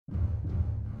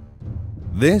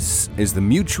This is the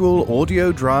Mutual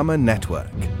Audio Drama Network.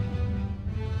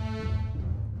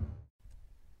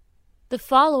 The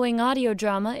following audio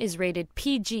drama is rated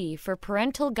PG for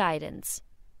parental guidance.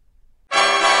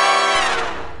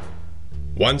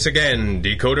 Once again,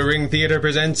 Decoder Ring Theater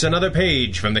presents another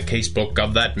page from the casebook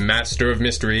of that master of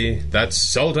mystery, that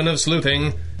sultan of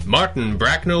sleuthing, Martin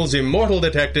Bracknell's immortal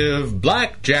detective,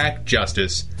 Black Jack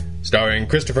Justice, starring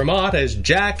Christopher Mott as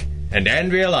Jack and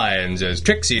Andrea Lyons as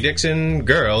Trixie Dixon,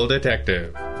 girl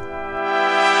detective.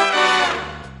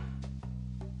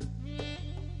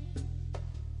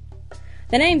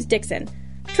 The name's Dixon.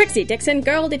 Trixie Dixon,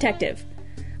 girl detective.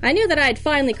 I knew that I had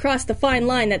finally crossed the fine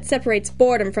line that separates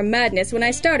boredom from madness when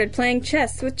I started playing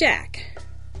chess with Jack.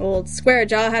 Old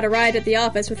Squarejaw had arrived at the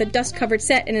office with a dust-covered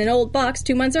set in an old box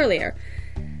 2 months earlier.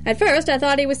 At first, I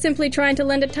thought he was simply trying to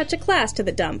lend a touch of class to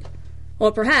the dump.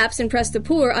 Or perhaps impress the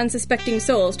poor, unsuspecting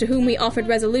souls to whom we offered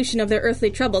resolution of their earthly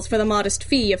troubles for the modest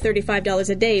fee of $35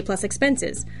 a day plus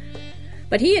expenses.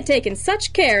 But he had taken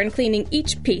such care in cleaning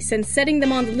each piece and setting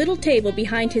them on the little table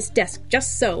behind his desk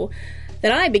just so,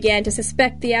 that I began to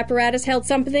suspect the apparatus held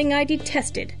something I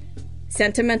detested: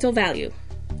 sentimental value.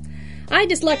 I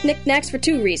disliked knickknacks for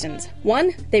 2 reasons.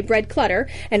 1, they bred clutter,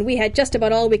 and we had just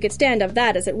about all we could stand of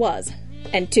that as it was.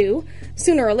 And 2,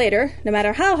 sooner or later, no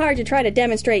matter how hard you try to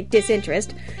demonstrate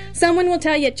disinterest, someone will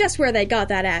tell you just where they got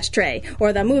that ashtray,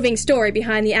 or the moving story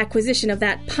behind the acquisition of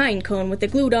that pine cone with the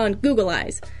glued-on Google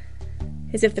eyes.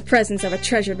 As if the presence of a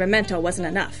treasured memento wasn't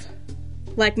enough.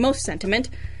 Like most sentiment,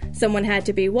 someone had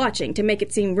to be watching to make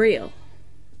it seem real.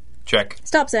 Check.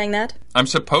 Stop saying that. I'm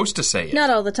supposed to say it. Not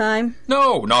all the time.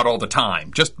 No, not all the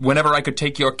time. Just whenever I could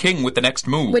take your king with the next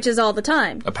move. Which is all the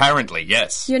time. Apparently,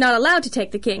 yes. You're not allowed to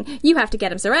take the king. You have to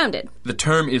get him surrounded. The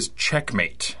term is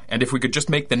checkmate, and if we could just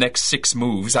make the next 6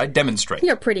 moves, I'd demonstrate.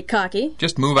 You're pretty cocky.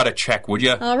 Just move out of check, would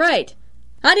you? All right.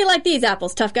 How do you like these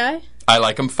apples, tough guy? I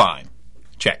like 'em fine.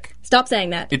 Check. Stop saying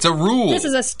that. It's a rule. This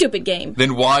is a stupid game.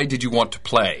 Then why did you want to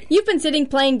play? You've been sitting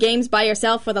playing games by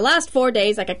yourself for the last 4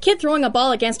 days like a kid throwing a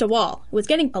ball against a wall. It was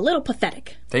getting a little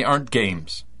pathetic. They aren't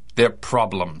games. They're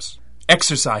problems.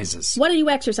 Exercises. What are you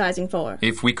exercising for?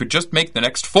 If we could just make the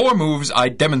next 4 moves,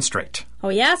 I'd demonstrate. Oh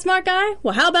yeah, smart guy?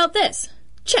 Well, how about this?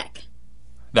 Check.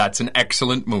 That's an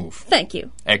excellent move. Thank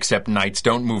you. Except knights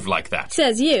don't move like that.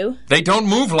 Says you. They don't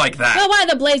move like that. Well, why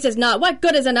the blazes not? What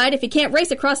good is a knight if he can't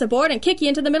race across the board and kick you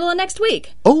into the middle of next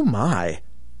week? Oh, my.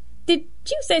 Did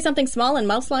you say something small and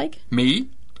mouse-like? Me?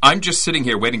 I'm just sitting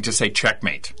here waiting to say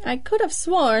checkmate. I could have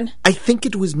sworn. I think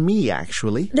it was me,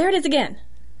 actually. There it is again.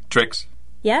 Trix?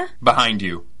 Yeah? Behind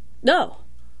you. No.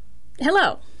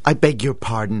 Hello. I beg your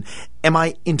pardon. Am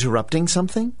I interrupting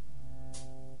something?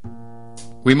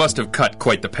 We must have cut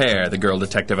quite the pair, the girl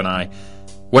detective and I.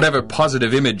 Whatever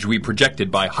positive image we projected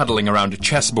by huddling around a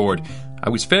chessboard, I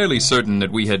was fairly certain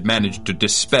that we had managed to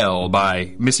dispel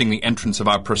by missing the entrance of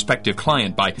our prospective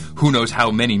client by who knows how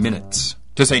many minutes,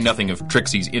 to say nothing of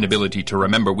Trixie's inability to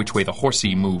remember which way the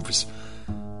horsey moves.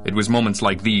 It was moments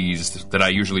like these that I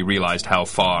usually realized how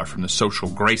far from the social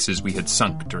graces we had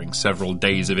sunk during several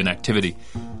days of inactivity.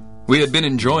 We had been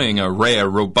enjoying a rare,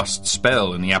 robust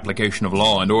spell in the application of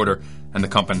law and order, and the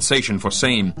compensation for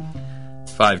same.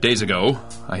 5 days ago,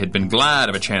 I had been glad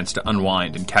of a chance to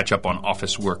unwind and catch up on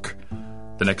office work.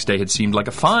 The next day had seemed like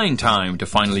a fine time to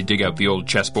finally dig out the old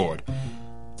chessboard.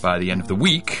 By the end of the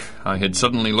week, I had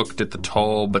suddenly looked at the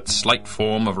tall but slight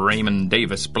form of Raymond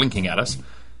Davis blinking at us.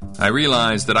 I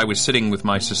realized that I was sitting with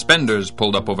my suspenders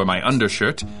pulled up over my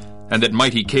undershirt, and that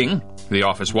Mighty King, the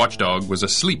office watchdog, was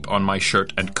asleep on my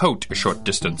shirt and coat a short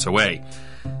distance away.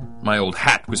 My old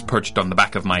hat was perched on the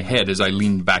back of my head as I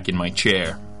leaned back in my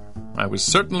chair. I was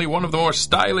certainly one of the more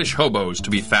stylish hobos to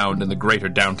be found in the greater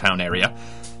downtown area.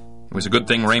 It was a good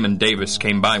thing Raymond Davis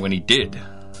came by when he did.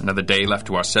 Another day left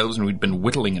to ourselves and we'd been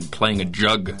whittling and playing a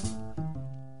jug.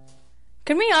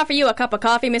 Can we offer you a cup of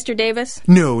coffee, Mr. Davis?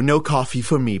 No coffee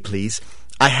for me, please.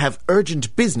 I have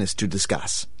urgent business to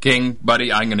discuss. King,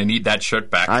 buddy, I'm going to need that shirt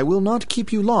back. I will not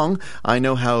keep you long. I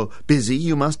know how busy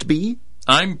you must be.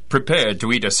 I'm prepared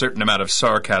to eat a certain amount of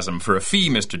sarcasm for a fee,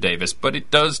 Mr. Davis, but it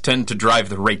does tend to drive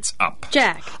the rates up.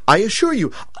 Jack. I assure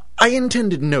you, I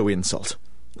intended no insult.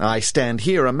 I stand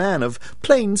here a man of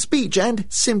plain speech and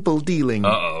simple dealing.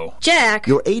 Uh-oh. Jack.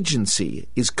 Your agency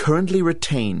is currently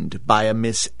retained by a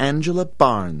Miss Angela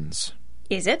Barnes.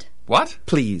 Is it? What?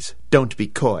 Please, don't be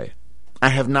coy. I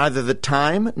have neither the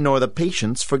time nor the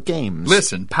patience for games.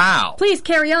 Listen, pal. Please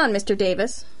carry on, Mr.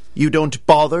 Davis. You don't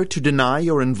bother to deny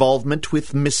your involvement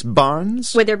with Miss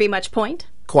Barnes? Would there be much point?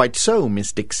 Quite so,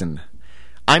 Miss Dixon.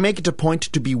 I make it a point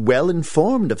to be well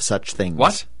informed of such things.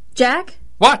 What? Jack?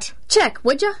 What? Check,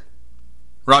 would ya?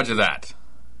 Roger that.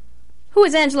 Who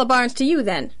is Angela Barnes to you,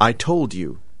 then? I told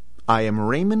you. I am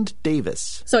Raymond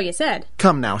Davis. So you said.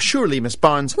 Come now, surely, Miss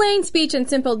Barnes... Plain speech and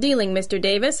simple dealing, Mr.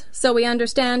 Davis, so we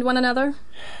understand one another.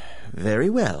 Very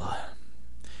well.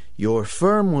 Your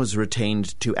firm was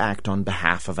retained to act on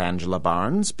behalf of Angela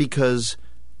Barnes because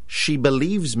she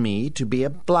believes me to be a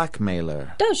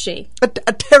blackmailer. Does she? A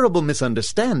terrible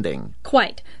misunderstanding.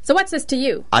 Quite. So what's this to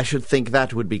you? I should think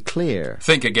that would be clear.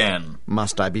 Think again.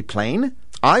 Must I be plain?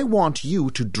 I want you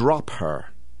to drop her.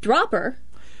 Drop her?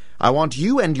 I want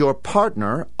you and your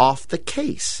partner off the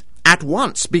case. At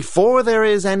once, before there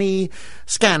is any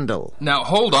scandal. Now,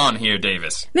 hold on here,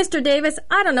 Davis. Mr. Davis,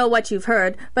 I don't know what you've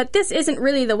heard, but this isn't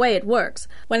really the way it works.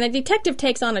 When a detective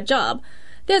takes on a job,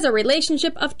 there's a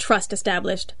relationship of trust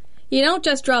established. You don't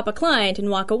just drop a client and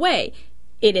walk away.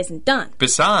 It isn't done.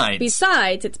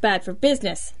 Besides, it's bad for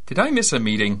business. did I miss a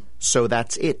meeting? So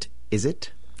that's it, is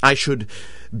it? I should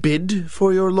bid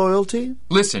for your loyalty?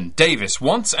 Listen, Davis,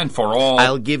 once and for all...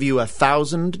 I'll give you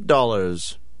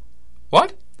 $1,000.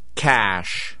 What?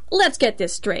 Cash. Let's get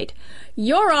this straight.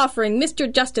 You're offering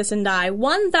Mr. Justice and I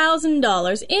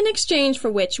 $1,000 in exchange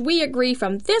for which we agree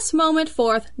from this moment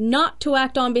forth not to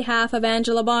act on behalf of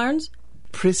Angela Barnes?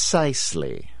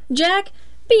 Precisely. Jack,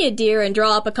 be a dear and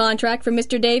draw up a contract for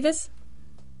Mr. Davis.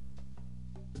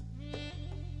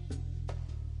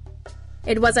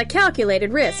 It was a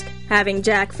calculated risk, having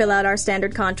Jack fill out our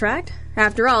standard contract.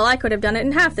 After all, I could have done it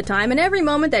in half the time, and every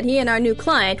moment that he and our new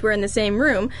client were in the same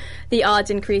room, the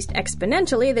odds increased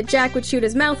exponentially that Jack would shoot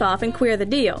his mouth off and queer the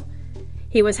deal.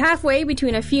 He was halfway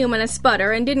between a fume and a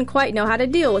sputter and didn't quite know how to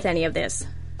deal with any of this.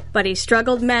 But he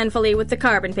struggled manfully with the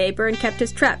carbon paper and kept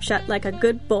his trap shut like a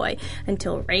good boy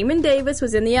until Raymond Davis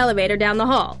was in the elevator down the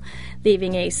hall,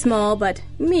 leaving a small but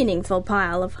meaningful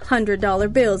pile of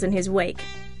 $100 bills in his wake.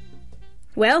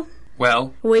 Well,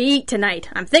 We eat tonight.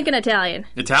 I'm thinking Italian.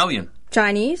 Italian.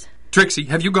 Chinese? Trixie,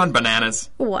 have you gone bananas?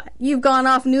 What? You've gone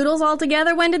off noodles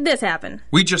altogether? When did this happen?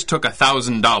 We just took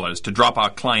 $1,000 to drop our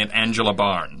client Angela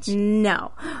Barnes.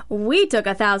 No. We took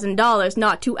 $1,000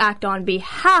 not to act on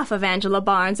behalf of Angela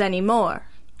Barnes anymore.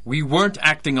 We weren't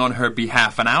acting on her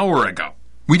behalf an hour ago.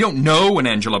 We don't know an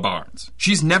Angela Barnes.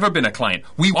 She's never been a client.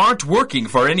 We aren't working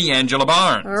for any Angela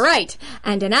Barnes. Right.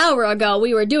 And an hour ago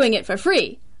we were doing it for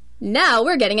free. Now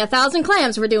we're getting 1,000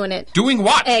 clams for doing it. Doing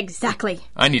what? Exactly.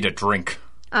 I need a drink.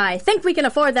 I think we can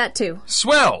afford that too.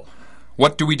 Swell.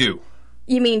 What do we do?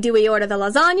 You mean, do we order the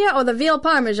lasagna or the veal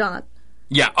parmesan?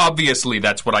 Yeah, obviously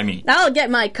that's what I mean. I'll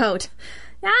get my coat.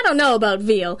 I don't know about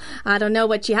veal. I don't know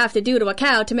what you have to do to a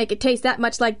cow to make it taste that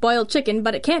much like boiled chicken,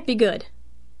 but it can't be good.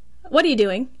 What are you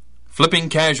doing? Flipping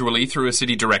casually through a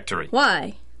city directory.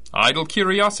 Why? Idle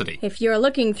curiosity. If you're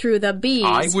looking through the B's...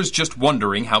 I was just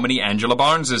wondering how many Angela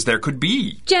Barneses there could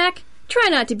be. Jack, try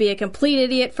not to be a complete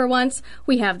idiot for once.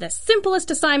 We have the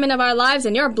simplest assignment of our lives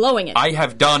and you're blowing it. I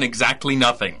have done exactly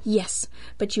nothing. Yes,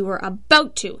 but you were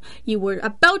about to. You were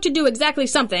about to do exactly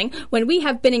something when we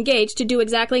have been engaged to do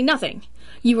exactly nothing.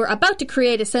 You were about to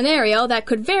create a scenario that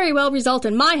could very well result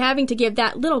in my having to give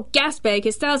that little gasbag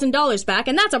his $1,000 back,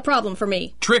 and that's a problem for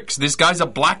me. Trix, this guy's a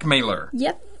blackmailer.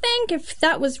 You think if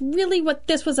that was really what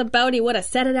this was about, he would have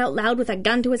said it out loud with a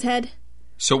gun to his head?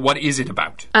 So what is it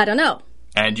about? I don't know.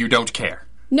 And you don't care?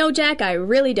 No, Jack, I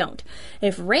really don't.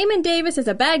 If Raymond Davis is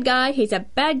a bad guy, he's a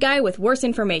bad guy with worse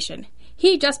information.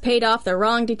 He just paid off the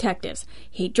wrong detectives.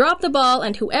 He dropped the ball,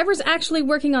 and whoever's actually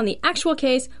working on the actual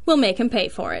case will make him pay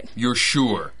for it. You're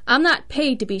sure? I'm not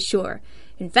paid to be sure.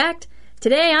 In fact,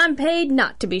 today I'm paid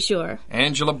not to be sure.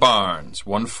 Angela Barnes,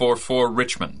 144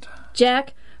 Richmond.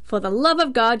 Jack, for the love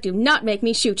of God, do not make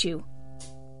me shoot you.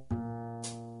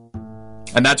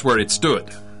 And that's where it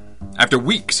stood. After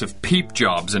weeks of peep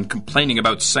jobs and complaining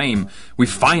about same, we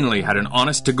finally had an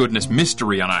honest-to-goodness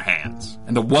mystery on our hands,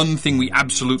 and the one thing we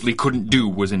absolutely couldn't do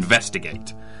was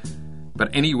investigate. But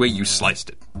any way you sliced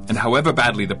it, and however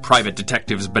badly the private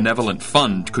detective's benevolent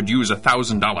fund could use a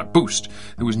 $1,000 boost,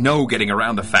 there was no getting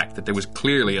around the fact that there was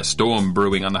clearly a storm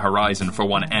brewing on the horizon for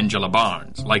one Angela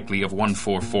Barnes, likely of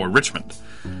 144 Richmond.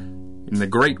 In the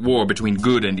great war between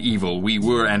good and evil, we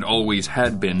were and always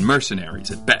had been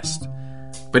mercenaries at best.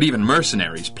 But even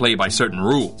mercenaries play by certain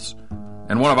rules.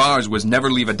 And one of ours was never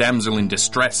leave a damsel in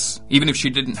distress, even if she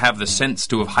didn't have the sense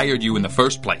to have hired you in the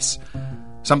first place.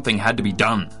 Something had to be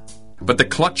done. But the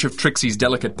clutch of Trixie's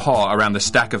delicate paw around the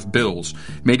stack of bills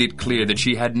made it clear that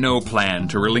she had no plan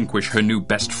to relinquish her new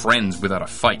best friends without a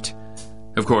fight.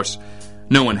 Of course,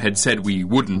 no one had said we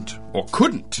wouldn't or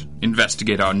couldn't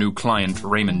investigate our new client,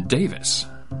 Raymond Davis.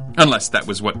 Unless that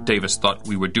was what Davis thought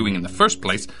we were doing in the first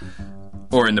place.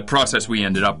 Or in the process we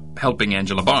ended up helping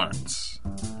Angela Barnes.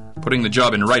 Putting the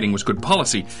job in writing was good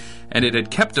policy, and it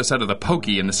had kept us out of the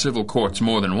pokey in the civil courts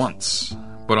more than once.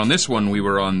 But on this one we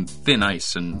were on thin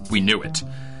ice, and we knew it.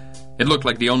 It looked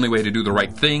like the only way to do the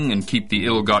right thing and keep the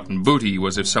ill-gotten booty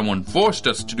was if someone forced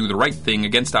us to do the right thing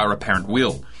against our apparent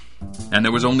will. And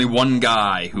there was only one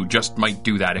guy who just might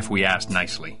do that if we asked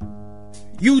nicely.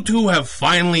 You two have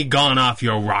finally gone off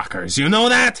your rockers, you know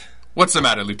that? What's the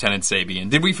matter, Lieutenant Sabian?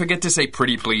 Did we forget to say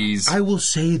pretty please? I will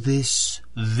say this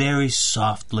very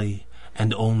softly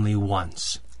and only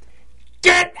once.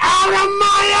 Get out of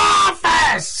my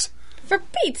office! For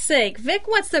Pete's sake, Vic,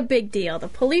 what's the big deal? The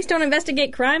police don't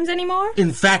investigate crimes anymore?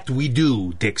 In fact, we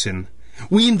do, Dixon.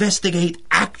 We investigate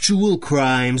actual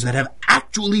crimes that have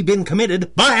actually been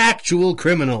committed by actual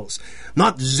criminals.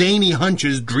 Not zany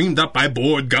hunches dreamed up by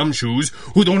bored gumshoes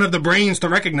who don't have the brains to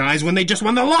recognize when they just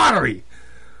won the lottery.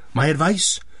 My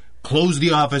advice? Close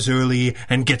the office early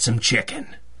and get some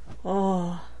chicken.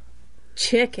 Oh,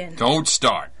 chicken. Don't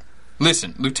start.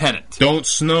 Listen, Lieutenant. Don't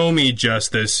snow me,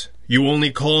 Justice. You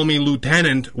only call me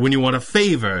Lieutenant when you want a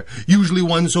favor, usually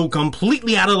one so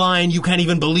completely out of line you can't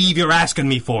even believe you're asking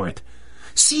me for it.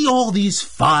 See all these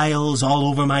files all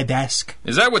over my desk?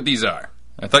 Is that what these are?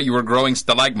 I thought you were growing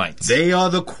stalagmites. They are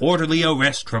the quarterly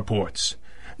arrest reports.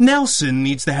 Nelson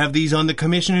needs to have these on the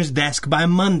commissioner's desk by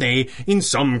Monday in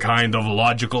some kind of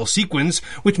logical sequence,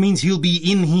 which means he'll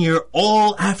be in here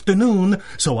all afternoon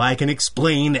so I can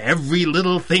explain every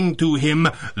little thing to him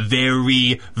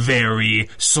very, very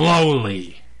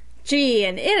slowly. Gee,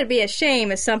 and it'd be a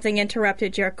shame if something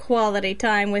interrupted your quality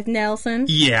time with Nelson.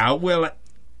 Yeah, well,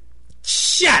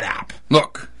 shut up!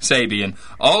 Look, Sabian,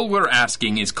 all we're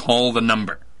asking is call the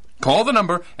number. Call the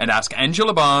number and ask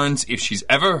Angela Barnes if she's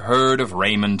ever heard of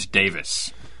Raymond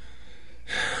Davis.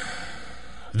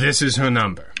 This is her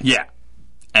number. Yeah.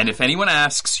 And if anyone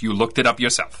asks, you looked it up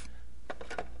yourself.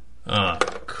 Oh,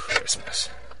 Christmas.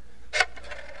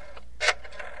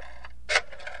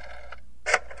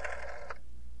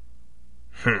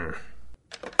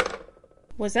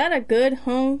 Was that a good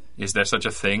home? Is there such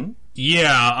a thing?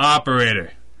 Yeah,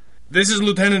 operator. This is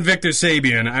Lieutenant Victor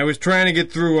Sabian. I was trying to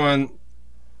get through on...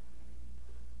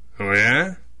 Oh,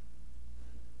 yeah?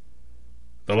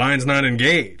 The line's not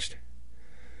engaged.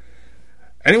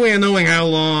 Any way of knowing how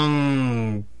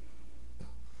long...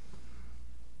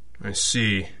 I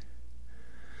see.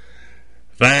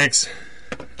 Thanks.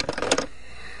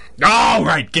 All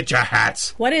right, get your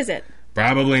hats. What is it?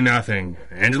 Probably nothing.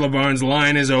 Angela Barnes'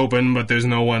 line is open, but there's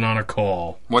no one on a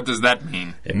call. What does that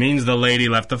mean? It means the lady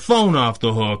left the phone off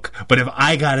the hook, but if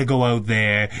I gotta go out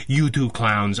there, you two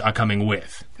clowns are coming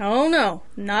with. Oh, no,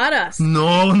 not us.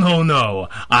 No.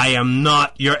 I am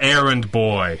not your errand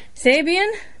boy.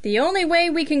 Sabian, the only way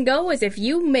we can go is if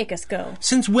you make us go.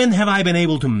 Since when have I been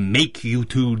able to make you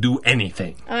two do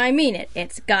anything? I mean it.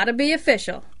 It's gotta be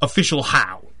official. Official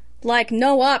how? Like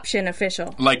no option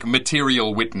official. Like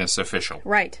material witness official.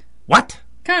 Right. What?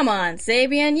 Come on,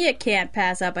 Sabian, you can't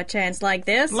pass up a chance like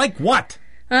this. Like what?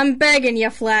 I'm begging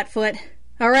you, Flatfoot.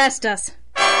 Arrest us.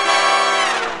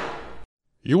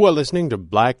 You are listening to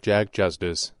Blackjack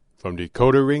Justice from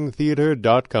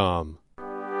DecoderRingTheater.com.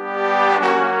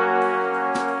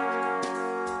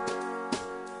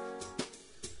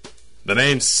 The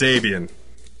name's Sabian.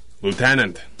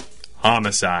 Lieutenant.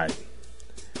 Homicide.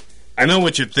 I know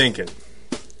what you're thinking.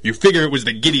 You figure it was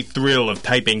the giddy thrill of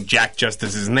typing Jack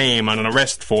Justice's name on an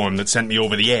arrest form that sent me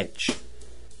over the edge.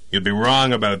 You'd be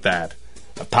wrong about that.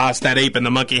 I've tossed that ape in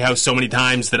the monkey house so many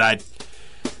times that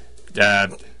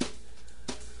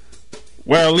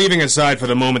well, leaving aside for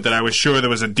the moment that I was sure there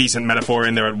was a decent metaphor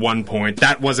in there at one point,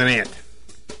 that wasn't it.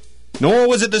 Nor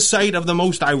was it the sight of the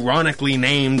most ironically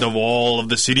named of all of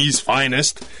the city's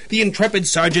finest, the intrepid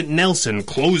Sergeant Nelson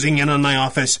closing in on my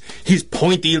office, his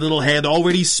pointy little head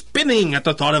already spinning at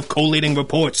the thought of collating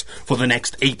reports for the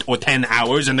next 8 or 10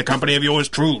 hours in the company of yours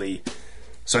truly.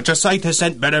 Such a sight has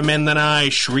sent better men than I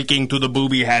shrieking to the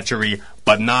booby hatchery,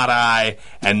 but not I,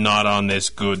 and not on this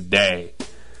good day.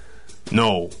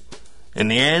 No. In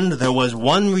the end, there was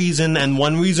one reason, and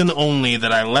one reason only,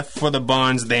 that I left for the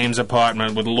Barnes dame's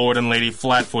apartment with Lord and Lady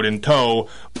Flatfoot in tow,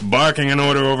 barking an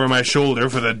order over my shoulder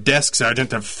for the desk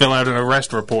sergeant to fill out an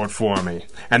arrest report for me.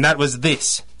 And that was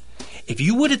this. If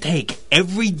you were to take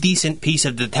every decent piece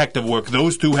of detective work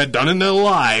those two had done in their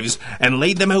lives and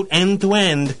laid them out end to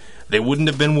end, they wouldn't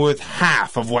have been worth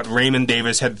half of what Raymond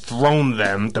Davis had thrown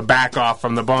them to back off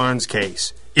from the Barnes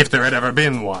case, if there had ever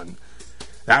been one.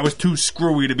 That was too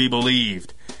screwy to be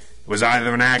believed. It was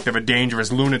either an act of a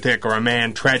dangerous lunatic or a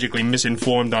man tragically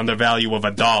misinformed on the value of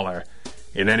 $1.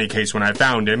 In any case, when I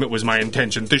found him, it was my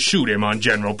intention to shoot him on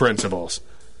general principles.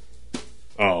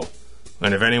 Oh,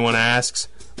 and if anyone asks,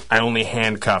 I only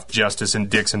handcuffed Justice and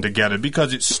Dixon together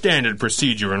because it's standard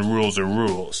procedure and rules are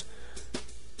rules.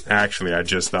 Actually, I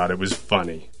just thought it was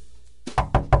funny.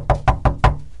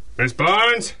 Miss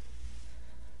Barnes?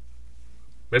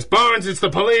 Miss Barnes, it's the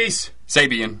police!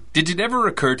 Sabian, did it ever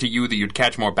occur to you that you'd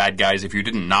catch more bad guys if you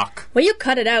didn't knock? Will you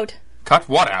cut it out? Cut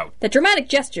what out? The dramatic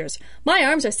gestures. My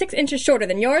arms are 6 inches shorter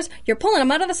than yours. You're pulling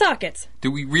them out of the sockets. Do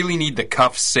we really need the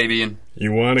cuffs, Sabian?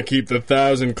 You want to keep the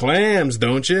 1,000 clams,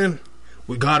 don't you?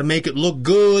 We gotta make it look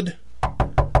good.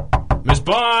 Miss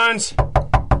Barnes!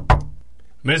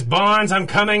 Miss Barnes, I'm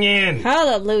coming in.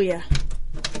 Hallelujah.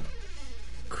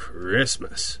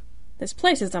 Christmas. This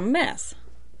place is a mess.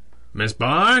 Miss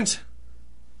Barnes?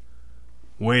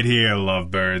 Wait here,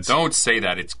 lovebirds. Don't say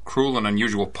that. It's cruel and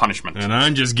unusual punishment. And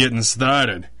I'm just getting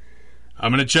started.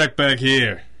 I'm gonna check back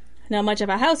here. Not much of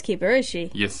a housekeeper, is she?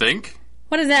 You think?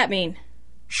 What does that mean?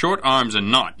 Short arms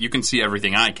and not. You can see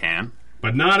everything I can.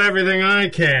 But not everything I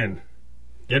can.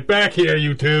 Get back here,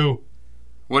 you two.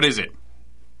 What is it?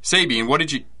 Sabian, what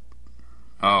did you...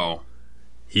 Oh.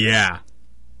 Yeah.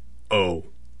 Oh.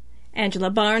 Angela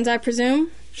Barnes, I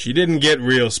presume? She didn't get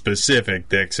real specific,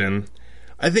 Dixon.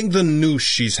 I think the noose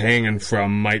she's hanging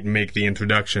from might make the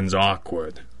introductions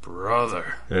awkward.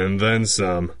 Brother. And then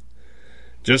some.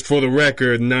 Just for the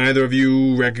record, neither of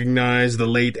you recognize the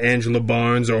late Angela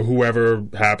Barnes or whoever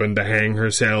happened to hang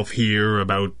herself here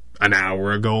about an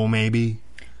hour ago, maybe?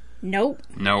 Nope.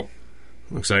 Nope.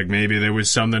 Looks like maybe there was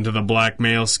something to the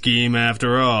blackmail scheme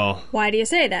after all. Why do you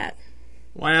say that?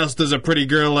 Why else does a pretty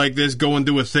girl like this go and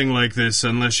do a thing like this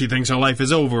unless she thinks her life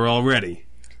is over already?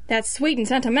 That's sweet and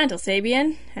sentimental,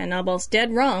 Sabian, and almost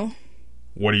dead wrong.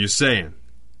 What are you saying?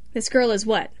 This girl is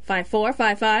what, 5'4",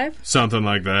 5'5"? Something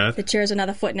like that. The chair's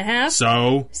another 1.5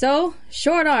 feet. So?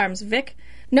 Short arms, Vic.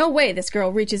 No way this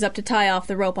girl reaches up to tie off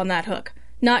the rope on that hook.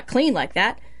 Not clean like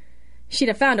that. She'd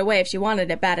have found a way if she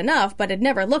wanted it bad enough, but it'd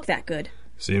never look that good.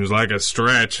 Seems like a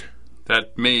stretch.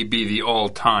 That may be the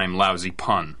all-time lousy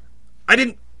pun. I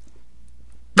didn't...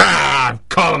 Ah!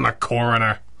 Call him the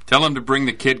coroner. Tell him to bring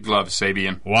the kid gloves,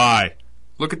 Sabian. Why?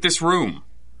 Look at this room.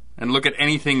 And look at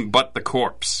anything but the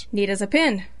corpse. Neat as a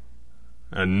pin.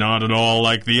 And not at all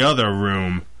like the other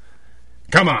room.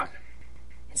 Come on.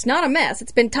 It's not a mess.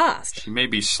 It's been tossed. She may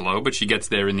be slow, but she gets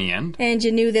there in the end. And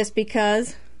you knew this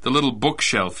because? The little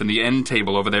bookshelf and the end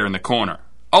table over there in the corner.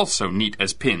 Also neat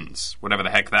as pins, whatever the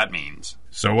heck that means.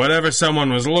 So whatever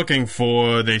someone was looking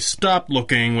for, they stopped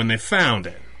looking when they found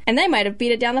it. And they might have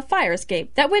beat it down the fire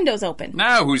escape. That window's open.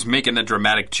 Now who's making the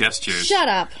dramatic gestures? Shut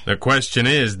up. The question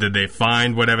is, did they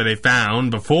find whatever they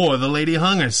found before the lady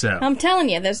hung herself? I'm telling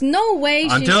you, there's no way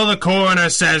she... Until the coroner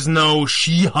says no,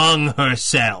 she hung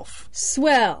herself.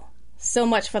 Swell. So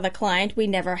much for the client we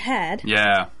never had.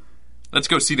 Yeah. Let's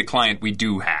go see the client we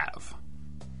do have.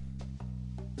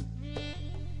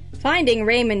 Finding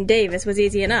Raymond Davis was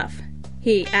easy enough.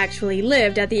 He actually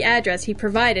lived at the address he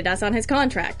provided us on his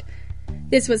contract.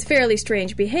 This was fairly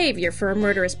strange behavior for a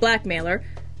murderous blackmailer.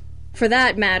 For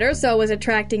that matter, so was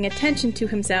attracting attention to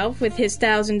himself with his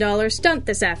 $1,000 stunt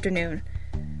this afternoon.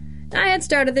 I had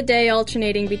started the day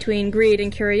alternating between greed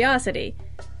and curiosity.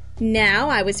 Now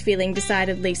I was feeling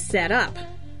decidedly set up.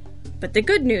 But the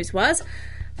good news was,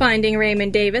 finding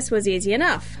Raymond Davis was easy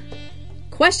enough.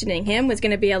 Questioning him was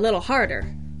going to be a little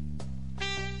harder.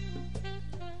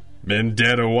 Been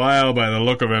dead a while by the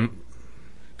look of him.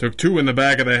 Took 2 in the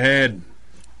back of the head.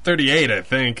 38, I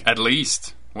think. At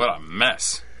least. What a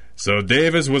mess. So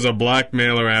Davis was a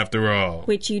blackmailer after all.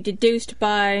 Which you deduced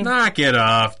by... Knock it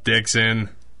off, Dixon.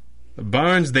 The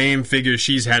Barnes dame figures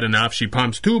she's had enough. She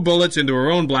pumps 2 bullets into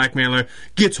her own blackmailer,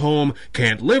 gets home,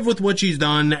 can't live with what she's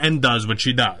done, and does what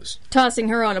she does. Tossing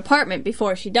her own apartment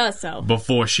before she does so.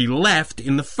 Before she left,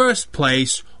 in the first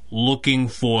place, looking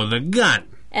for the gun.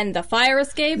 And the fire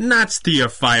escape? Nuts to your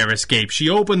fire escape. She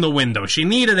opened the window. She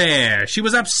needed air. She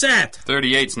was upset.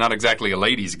 38's not exactly a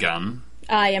lady's gun.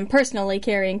 I am personally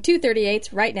carrying 2 .38s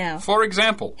right now. For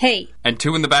example. Hey. And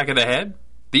 2 in the back of the head?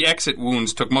 The exit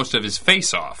wounds took most of his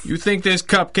face off. You think this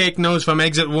cupcake knows from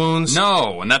exit wounds?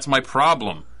 No, and that's my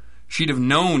problem. She'd have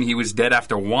known he was dead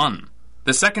after 1.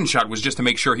 The second shot was just to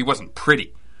make sure he wasn't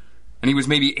pretty. And he was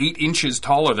maybe 8 inches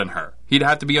taller than her. He'd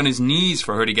have to be on his knees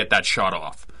for her to get that shot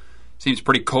off. Seems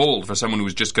pretty cold for someone who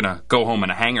was just gonna go home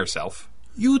and hang herself.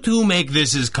 You two make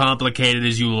this as complicated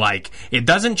as you like. It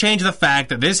doesn't change the fact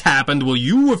that this happened while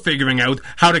you were figuring out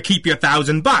how to keep your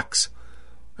 $1,000.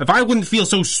 If I wouldn't feel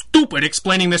so stupid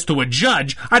explaining this to a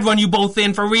judge, I'd run you both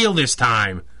in for real this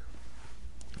time.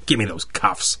 Give me those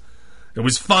cuffs. It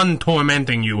was fun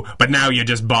tormenting you, but now you're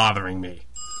just bothering me.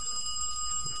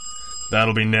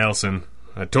 That'll be Nelson.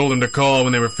 I told him to call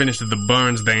when they were finished at the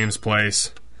Barnes dame's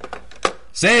place.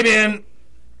 Sabian!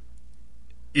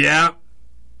 Yeah?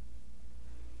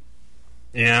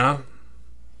 Yeah?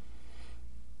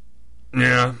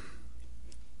 Yeah?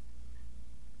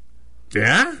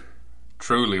 Yeah?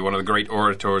 Truly one of the great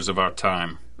orators of our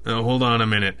time. Oh, hold on a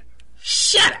minute.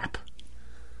 Shut up!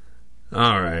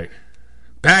 All right.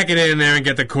 Pack it in there and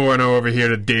get the coroner over here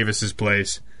to Davis's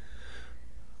place.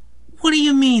 What do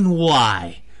you mean,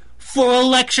 why? For a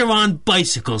lecture on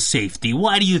bicycle safety,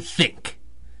 why do you think?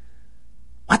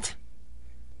 What?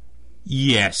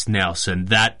 Yes, Nelson,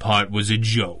 that part was a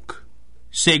joke.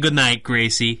 Say goodnight,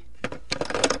 Gracie.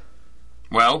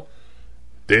 Well?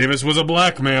 Davis was a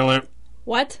blackmailer.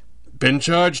 What? Been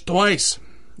charged twice.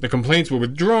 The complaints were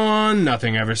withdrawn,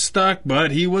 nothing ever stuck,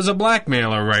 but he was a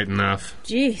blackmailer right enough.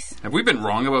 Jeez. Have we been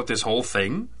wrong about this whole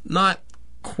thing? Not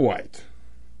quite.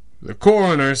 The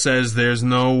coroner says there's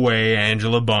no way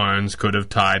Angela Barnes could have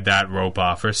tied that rope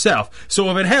off herself.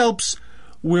 So if it helps,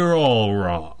 we're all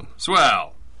wrong.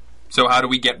 Swell. So how do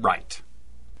we get right?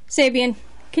 Sabian,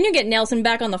 can you get Nelson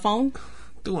back on the phone?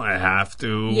 Do I have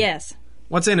to? Yes.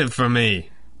 What's in it for me?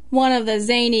 One of the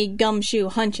zany gumshoe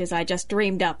hunches I just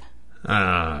dreamed up.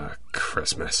 Ah,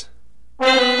 Christmas.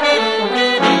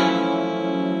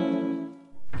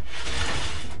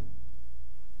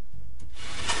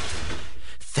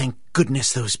 Thank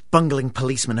goodness those bungling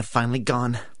policemen have finally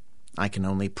gone. I can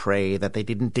only pray that they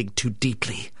didn't dig too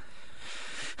deeply.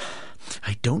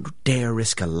 I don't dare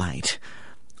risk a light.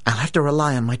 I'll have to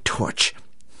rely on my torch.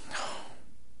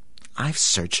 I've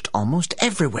searched almost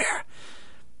everywhere.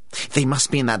 They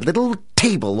must be in that little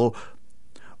table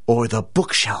or the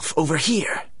bookshelf over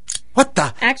here. What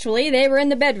the? Actually, they were in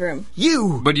the bedroom.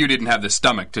 You! But you didn't have the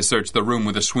stomach to search the room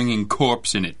with a swinging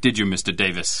corpse in it, did you, Mr.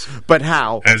 Davis? But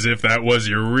how? As if that was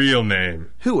your real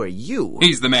name. Who are you?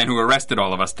 He's the man who arrested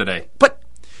all of us today.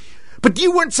 But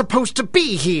you weren't supposed to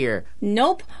be here.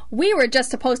 Nope. We were just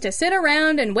supposed to sit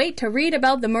around and wait to read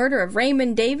about the murder of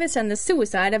Raymond Davis and the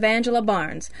suicide of Angela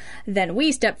Barnes. Then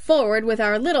we stepped forward with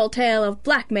our little tale of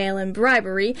blackmail and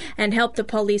bribery and helped the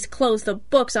police close the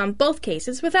books on both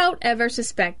cases without ever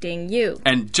suspecting you.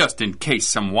 And just in case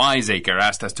some wiseacre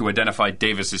asked us to identify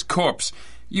Davis's corpse,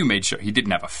 you made sure he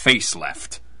didn't have a face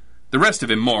left. The rest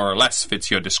of him more or less fits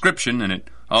your description, and it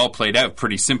all played out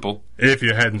pretty simple. If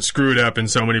you hadn't screwed up in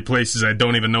so many places I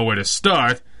don't even know where to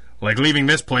start, like leaving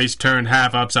this place turned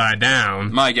half upside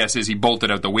down. My guess is he bolted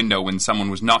out the window when someone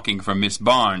was knocking for Miss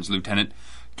Barnes, Lieutenant.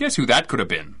 Guess who that could have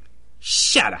been?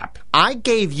 Shut up. I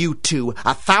gave you two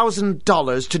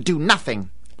 $1,000 to do nothing.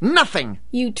 Nothing!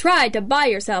 You tried to buy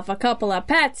yourself a couple of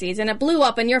patsies and it blew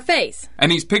up in your face.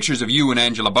 And these pictures of you and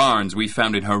Angela Barnes we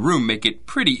found in her room make it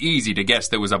pretty easy to guess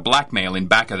there was a blackmail in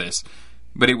back of this.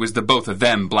 But it was the both of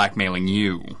them blackmailing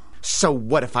you. So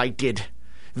what if I did?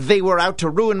 They were out to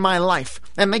ruin my life,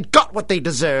 and they got what they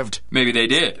deserved. Maybe they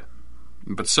did.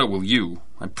 But so will you,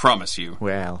 I promise you.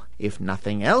 Well, if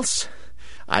nothing else,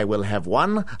 I will have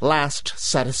one last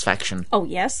satisfaction. Oh,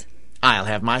 yes? I'll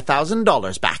have my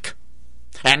 $1,000 back.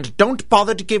 And don't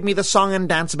bother to give me the song and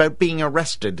dance about being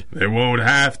arrested. They won't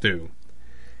have to.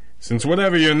 Since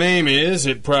whatever your name is,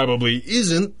 it probably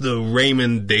isn't the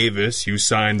Raymond Davis you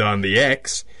signed on the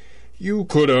X, you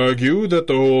could argue that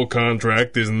the whole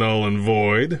contract is null and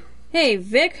void. Hey,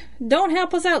 Vic, don't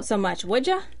help us out so much, would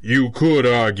ya? You could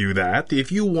argue that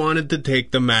if you wanted to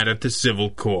take the matter to civil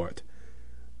court.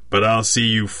 But I'll see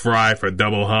you fry for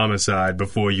double homicide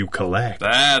before you collect.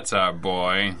 That's our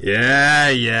boy.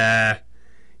 Yeah.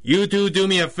 You two do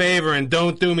me a favor and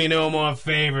don't do me no more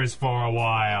favors for a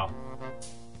while.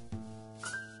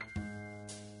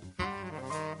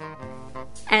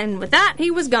 And with that,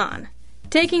 he was gone,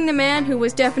 taking the man who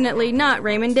was definitely not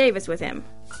Raymond Davis with him.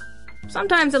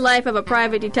 Sometimes the life of a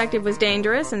private detective was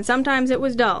dangerous, and sometimes it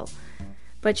was dull.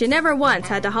 But you never once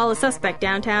had to haul a suspect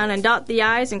downtown and dot the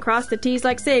I's and cross the T's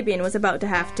like Sabian was about to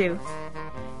have to.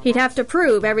 He'd have to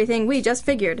prove everything we just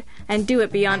figured, and do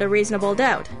it beyond a reasonable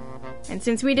doubt. And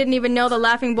since we didn't even know the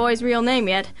Laughing Boy's real name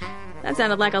yet, that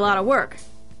sounded like a lot of work.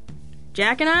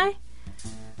 Jack and I?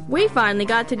 We finally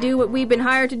got to do what we'd been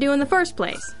hired to do in the first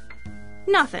place.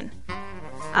 Nothing.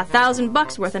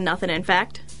 $1,000 worth of nothing, in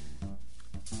fact.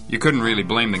 You couldn't really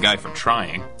blame the guy for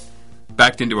trying.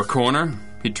 Backed into a corner,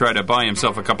 he'd try to buy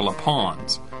himself a couple of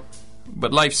pawns.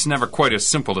 But life's never quite as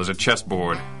simple as a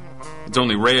chessboard. It's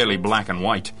only rarely black and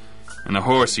white, and the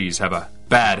horsies have a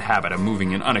bad habit of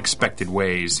moving in unexpected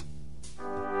ways.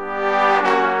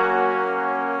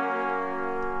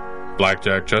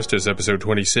 Blackjack Justice, Episode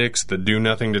 26, The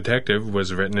Do-Nothing Detective,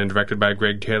 was written and directed by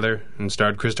Greg Taylor and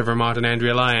starred Christopher Mott and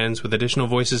Andrea Lyons, with additional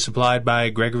voices supplied by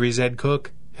Gregory Z.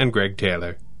 Cook and Greg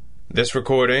Taylor. This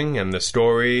recording and the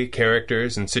story,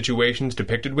 characters, and situations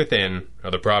depicted within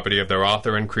are the property of their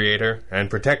author and creator and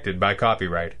protected by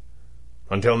copyright.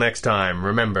 Until next time,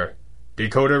 remember,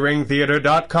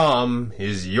 DecoderRingTheater.com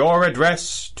is your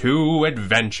address to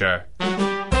adventure.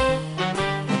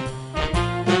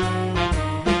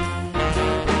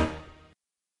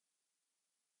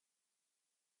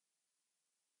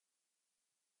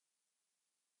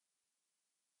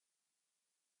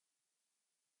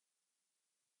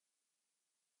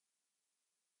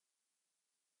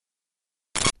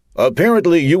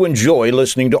 Apparently you enjoy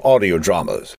listening to audio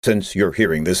dramas since you're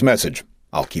hearing this message.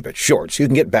 I'll keep it short so you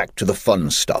can get back to the fun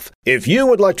stuff. If you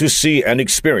would like to see and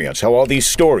experience how all these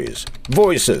stories,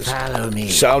 voices,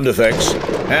 sound effects,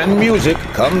 and music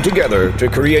come together to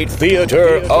create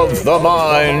theater of the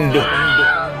mind,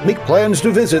 make plans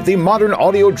to visit the Modern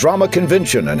Audio Drama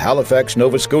Convention in Halifax,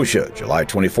 Nova Scotia, July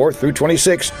 24th through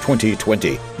 26,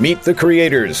 2020. Meet the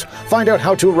creators. Find out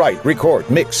how to write, record,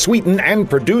 mix, sweeten, and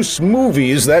produce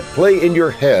movies that play in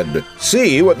your head.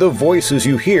 See what the voices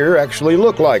you hear actually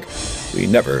look like. We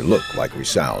never look like we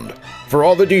sound. For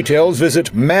all the details, visit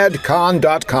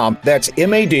madcon.com. That's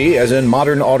M-A-D as in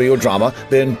modern audio drama,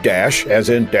 then dash as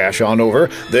in dash on over,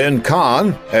 then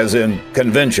con as in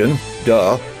convention,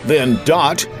 duh, then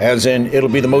dot as in it'll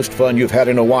be the most fun you've had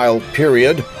in a while,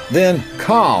 period, then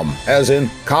com as in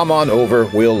come on over,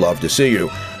 we'll love to see you.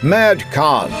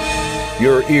 MadCon.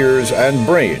 Your ears and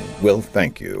brain will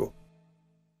thank you.